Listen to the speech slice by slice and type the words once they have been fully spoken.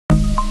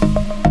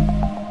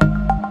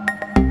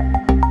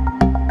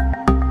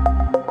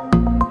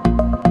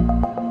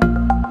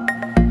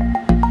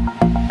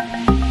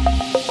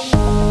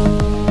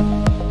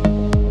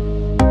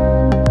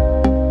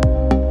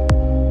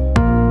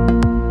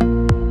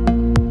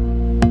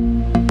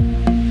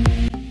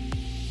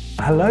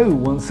Hello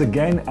once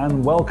again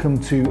and welcome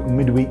to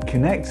Midweek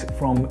Connect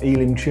from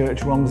Elim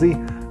Church Romsey.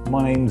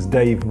 My name's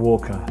Dave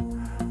Walker.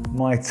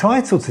 My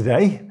title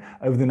today,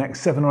 over the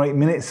next 7 or 8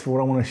 minutes, for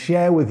what I want to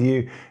share with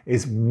you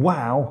is,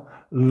 wow,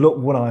 look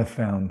what I've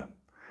found.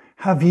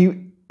 Have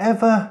you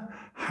ever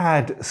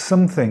had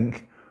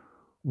something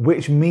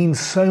which means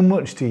so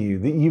much to you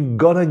that you've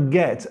got to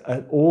get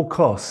at all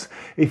costs?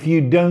 If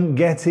you don't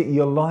get it,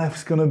 your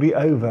life's going to be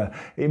over.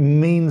 It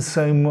means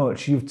so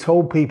much. You've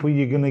told people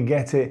you're going to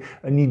get it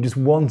and you just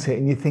want it.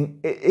 And you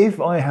think,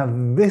 if I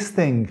have this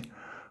thing,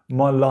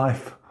 my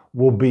life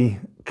will be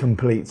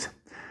complete.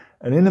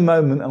 And in a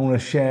moment, I want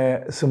to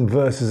share some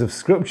verses of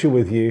scripture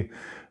with you.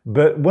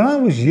 But when I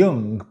was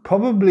young,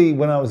 probably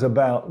when I was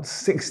about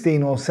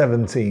 16 or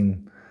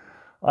 17,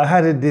 I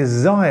had a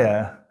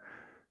desire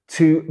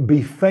to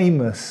be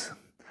famous,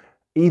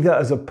 either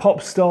as a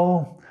pop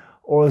star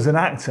or as an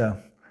actor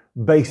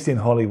based in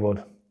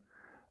Hollywood.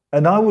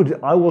 And I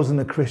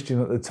wasn't a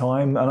Christian at the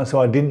time, and so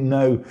I didn't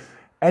know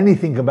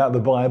anything about the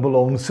Bible,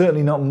 or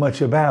certainly not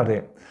much about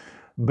it.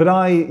 But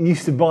I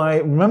used to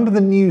remember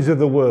the News of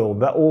the World,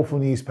 that awful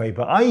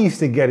newspaper? I used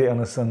to get it on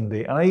a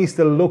Sunday, and I used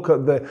to look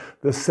at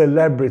the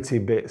celebrity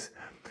bits,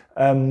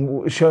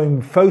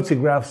 showing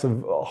photographs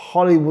of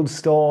Hollywood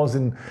stars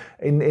in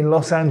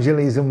Los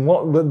Angeles and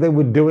what they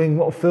were doing,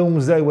 what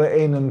films they were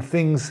in, and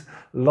things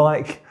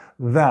like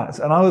that.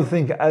 And I would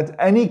think, at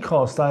any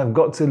cost, I have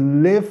got to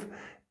live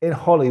in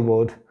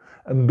Hollywood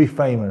and be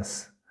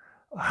famous.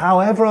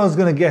 However I was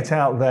going to get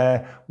out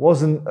there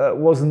wasn't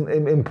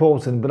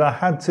important, but I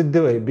had to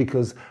do it,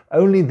 because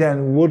only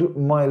then would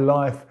my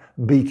life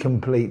be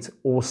complete,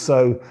 or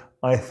so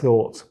I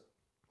thought.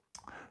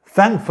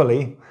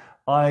 Thankfully,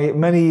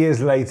 many years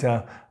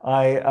later,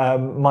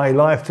 my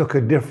life took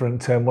a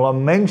different turn. Well, I'll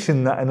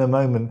mention that in a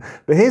moment.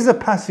 But here's a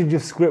passage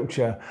of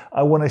scripture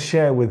I want to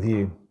share with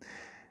you.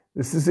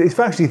 It's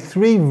actually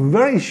 3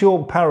 very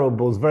short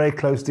parables, very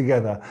close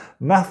together.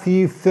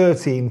 Matthew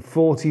 13,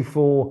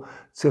 44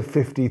 to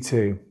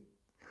 52.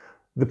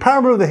 The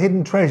parable of the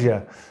hidden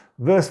treasure,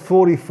 verse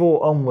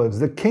 44 onwards.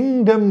 The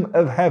kingdom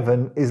of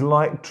heaven is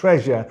like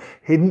treasure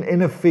hidden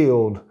in a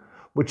field,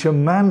 which a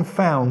man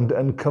found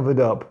and covered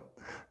up.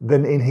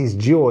 Then in his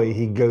joy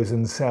he goes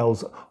and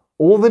sells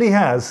all that he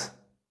has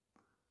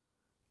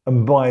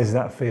and buys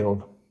that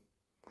field.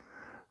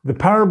 The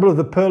parable of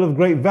the pearl of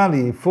great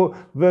value,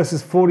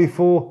 verses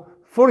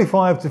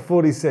 45 to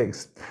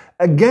 46.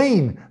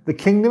 Again, the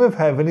kingdom of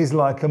heaven is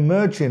like a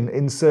merchant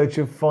in search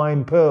of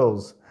fine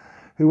pearls,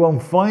 who on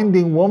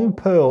finding one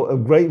pearl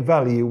of great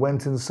value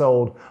went and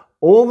sold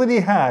all that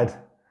he had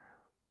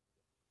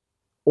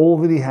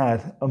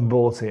and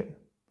bought it.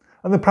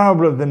 And the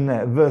parable of the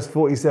net, verse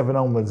 47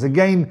 onwards.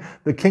 Again,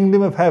 the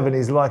kingdom of heaven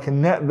is like a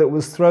net that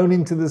was thrown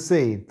into the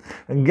sea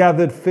and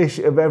gathered fish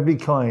of every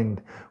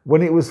kind.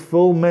 When it was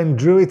full, men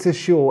drew it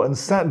ashore and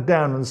sat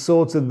down and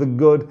sorted the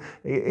good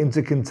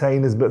into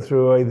containers, but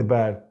threw away the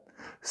bad.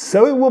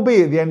 So it will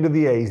be at the end of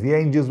the age. The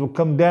angels will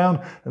come down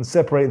and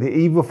separate the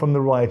evil from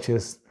the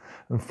righteous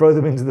and throw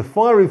them into the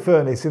fiery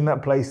furnace. In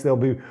that place there'll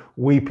be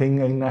weeping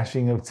and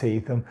gnashing of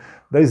teeth. And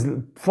those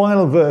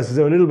final verses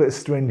are a little bit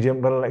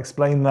stringent, but I'll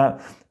explain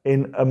that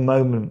in a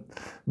moment.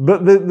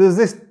 But there's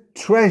this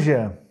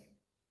treasure,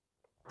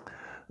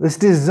 this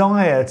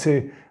desire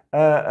to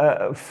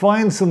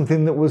find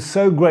something that was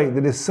so great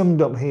that is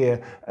summed up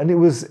here.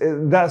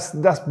 And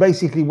that's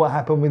basically what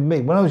happened with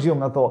me. When I was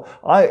young, I thought,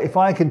 if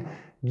I could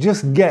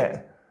just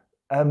get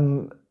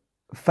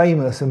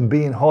famous and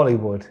be in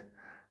Hollywood,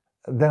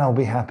 then I'll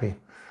be happy.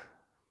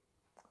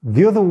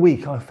 The other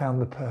week, I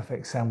found the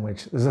perfect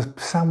sandwich. There's a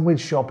sandwich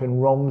shop in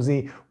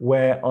Romsey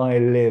where I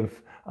live.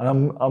 And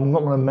I'm not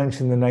going to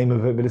mention the name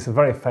of it, but it's a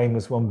very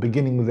famous one,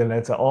 beginning with the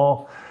letter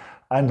R.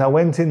 And I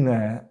went in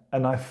there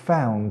and I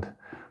found,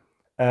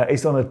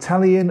 it's on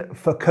Italian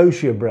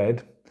focaccia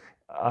bread.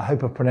 I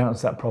hope I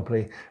pronounced that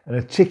properly. And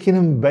a chicken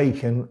and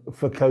bacon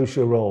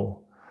focaccia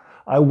roll.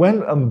 I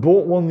went and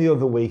bought one the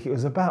other week. It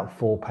was about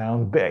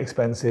 £4, a bit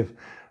expensive,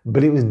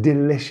 but it was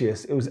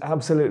delicious. It was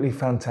absolutely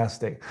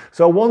fantastic.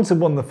 So I wanted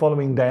one the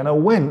following day, and I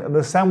went, and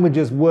the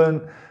sandwiches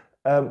weren't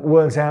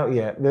out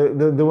yet.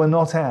 They were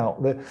not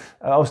out.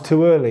 I was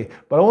too early.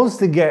 But I wanted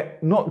to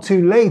get not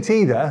too late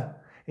either,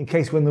 in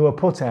case when they were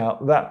put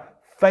out, that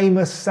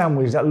famous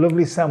sandwich, that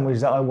lovely sandwich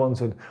that I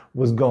wanted,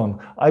 was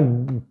gone. I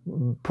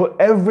put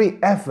every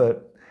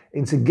effort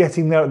into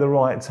getting there at the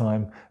right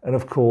time, and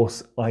of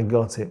course I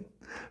got it.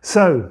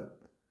 So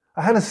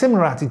I had a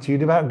similar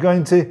attitude about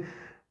go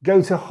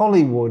to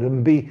Hollywood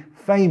and be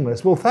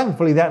famous. Well,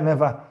 thankfully that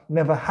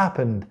never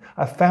happened.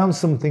 I found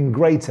something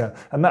greater,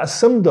 and that's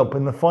summed up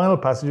in the final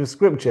passage of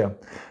scripture.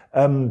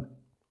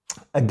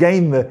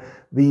 Again, that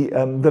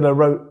I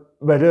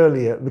read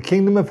earlier. The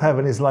kingdom of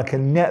heaven is like a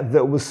net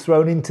that was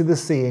thrown into the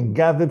sea and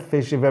gathered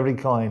fish of every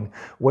kind.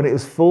 When it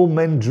was full,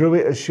 men drew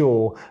it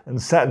ashore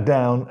and sat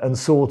down and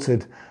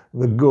sorted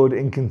the good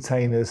in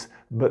containers,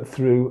 but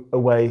threw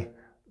away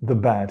the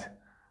bad.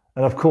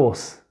 And of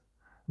course,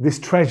 this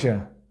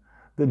treasure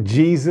that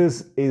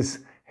Jesus is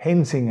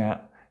hinting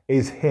at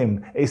is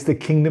him. It's the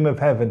kingdom of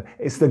heaven.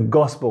 It's the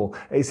gospel.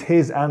 It's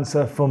his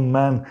answer for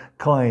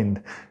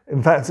mankind.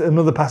 In fact,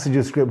 another passage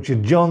of scripture,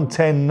 John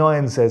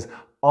 10:9 says,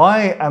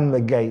 I am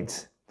the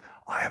gate.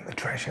 I am the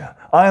treasure.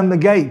 I am the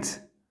gate.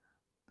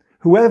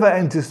 Whoever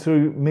enters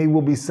through me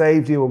will be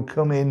saved. He will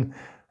come in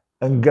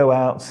and go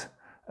out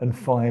and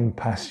find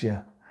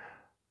pasture.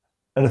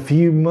 And a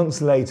few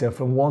months later,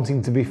 from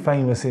wanting to be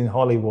famous in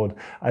Hollywood,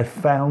 I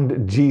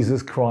found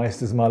Jesus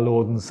Christ as my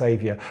Lord and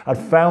Savior. I'd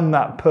found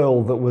that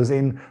pearl that was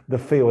in the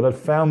field. I'd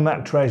found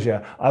that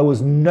treasure. I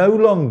was no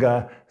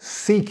longer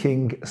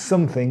seeking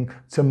something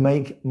to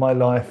make my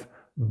life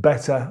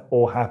better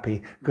or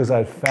happy, because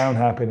I'd found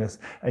happiness.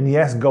 And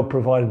yes, God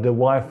provided a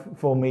wife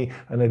for me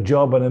and a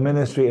job and a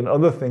ministry and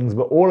other things,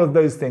 but all of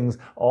those things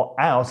are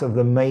out of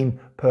the main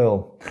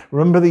pearl.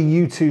 Remember the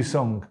U2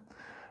 song?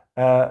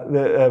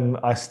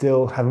 I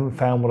still haven't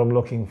found what I'm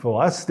looking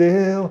for. I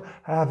still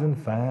haven't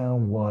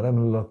found what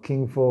I'm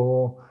looking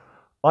for.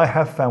 I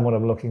have found what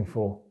I'm looking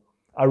for.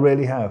 I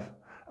really have.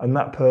 And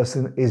that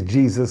person is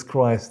Jesus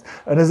Christ.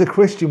 And as a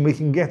Christian, we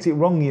can get it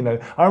wrong, you know.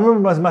 I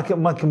remember as my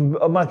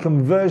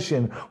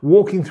conversion,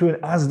 walking through an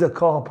Asda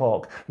car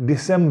park,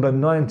 December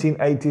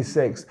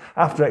 1986,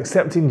 after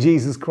accepting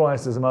Jesus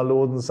Christ as my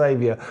Lord and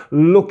Savior,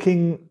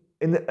 looking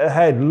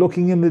ahead,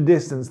 looking in the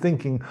distance,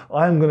 thinking,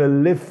 I'm going to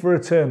live for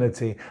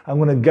eternity. I'm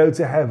going to go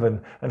to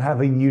heaven and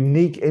have a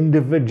unique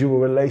individual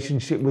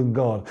relationship with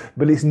God.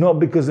 But it's not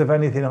because of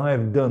anything I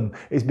have done.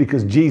 It's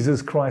because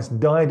Jesus Christ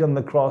died on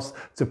the cross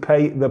to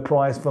pay the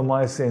price for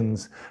my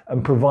sins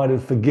and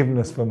provided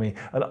forgiveness for me.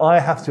 And I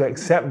have to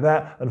accept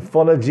that and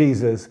follow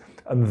Jesus.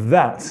 And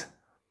that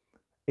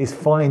is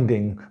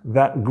finding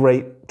that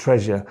great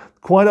treasure.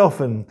 Quite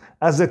often,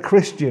 as a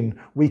Christian,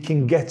 we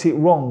can get it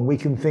wrong. We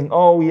can think,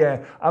 oh yeah,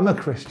 I'm a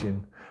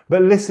Christian.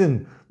 But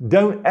listen,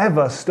 don't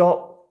ever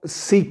stop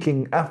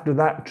seeking after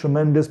that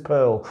tremendous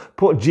pearl.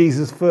 Put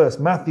Jesus first.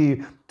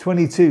 Matthew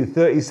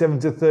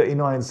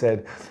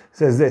 22:37-39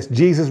 says this,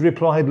 Jesus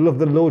replied, love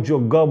the Lord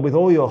your God with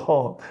all your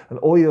heart and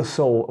all your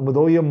soul and with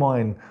all your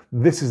mind.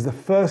 This is the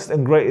first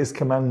and greatest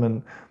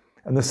commandment.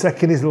 And the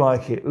second is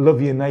like it,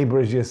 love your neighbor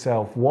as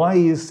yourself. Why are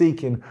you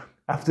seeking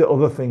after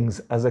other things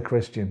as a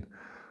Christian?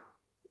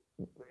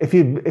 If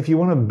you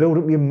want to build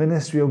up your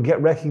ministry or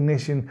get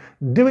recognition,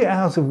 do it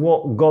out of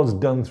what God's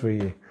done through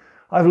you.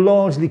 I've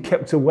largely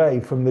kept away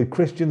from the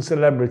Christian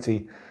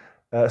celebrity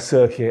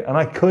circuit, and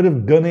I could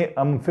have done it.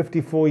 I'm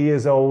 54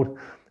 years old.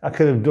 I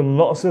could have done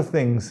lots of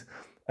things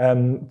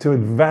to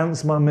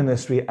advance my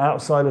ministry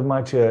outside of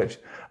my church.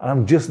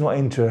 I'm just not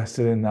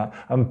interested in that.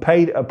 I'm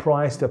paid a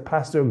price to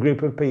pastor a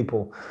group of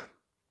people,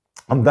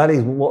 and that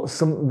is what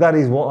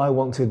I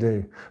want to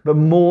do. But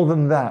more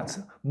than that,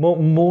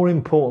 more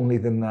importantly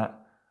than that,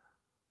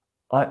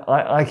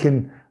 I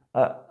can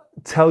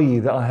tell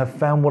you that I have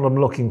found what I'm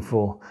looking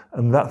for,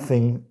 and that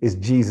thing is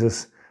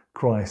Jesus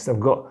Christ. I've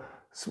got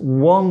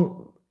one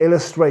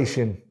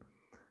illustration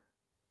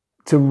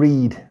to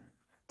read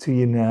to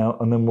you now,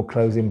 and then we'll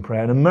close in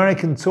prayer. An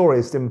American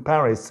tourist in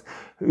Paris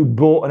who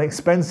bought an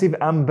expensive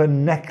amber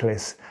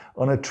necklace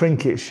on a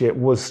trinket ship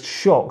was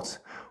shocked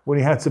when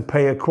he had to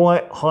pay a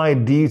quite high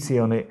duty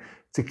on it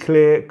to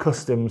clear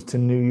customs to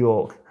New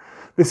York.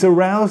 This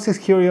aroused his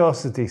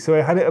curiosity, so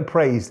he had it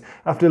appraised.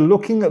 After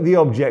looking at the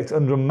object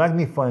under a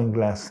magnifying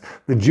glass,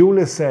 the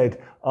jeweler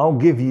said, I'll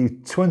give you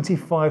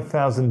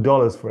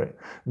 $25,000 for it.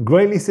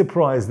 Greatly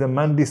surprised, the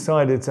man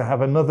decided to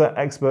have another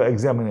expert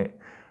examine it.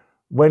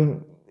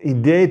 When he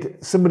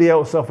did, somebody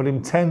else offered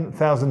him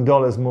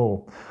 $10,000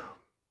 more.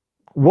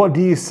 What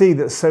do you see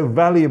that's so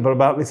valuable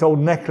about this old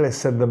necklace,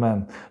 said the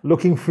man.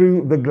 Looking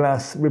through the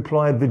glass,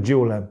 replied the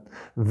jeweler.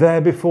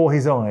 There before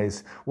his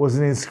eyes was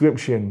an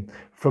inscription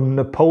from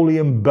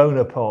Napoleon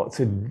Bonaparte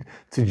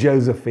to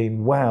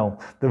Josephine. Wow.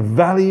 The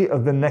value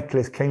of the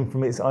necklace came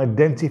from its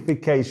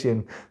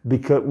identification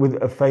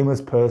with a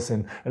famous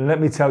person. And let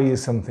me tell you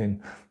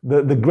something.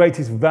 The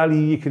greatest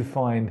value you could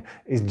find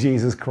is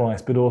Jesus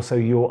Christ, but also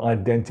your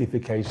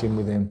identification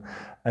with him.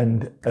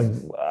 And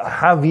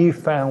have you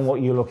found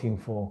what you're looking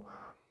for?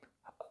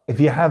 If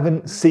you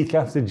haven't, seek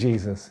after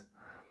Jesus.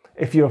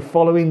 If you're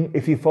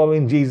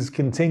following Jesus,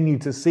 continue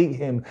to seek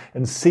him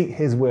and seek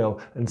his will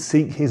and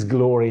seek his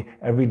glory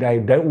every day.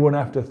 Don't run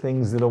after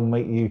things that'll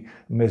make you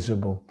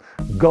miserable.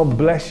 God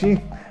bless you,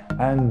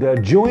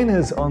 and join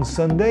us on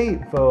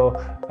Sunday for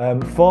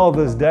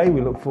Father's Day.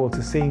 We look forward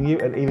to seeing you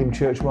at Elim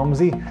Church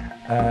Romsey,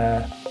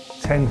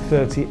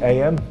 10:30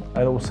 a.m.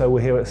 and also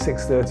we're here at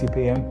 6:30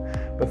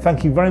 p.m. But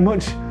thank you very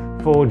much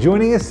for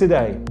joining us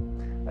today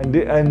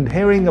and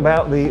hearing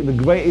about the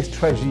greatest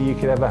treasure you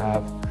could ever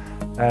have.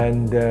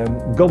 And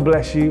God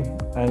bless you,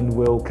 and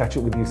we'll catch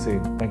up with you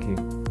soon. Thank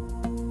you.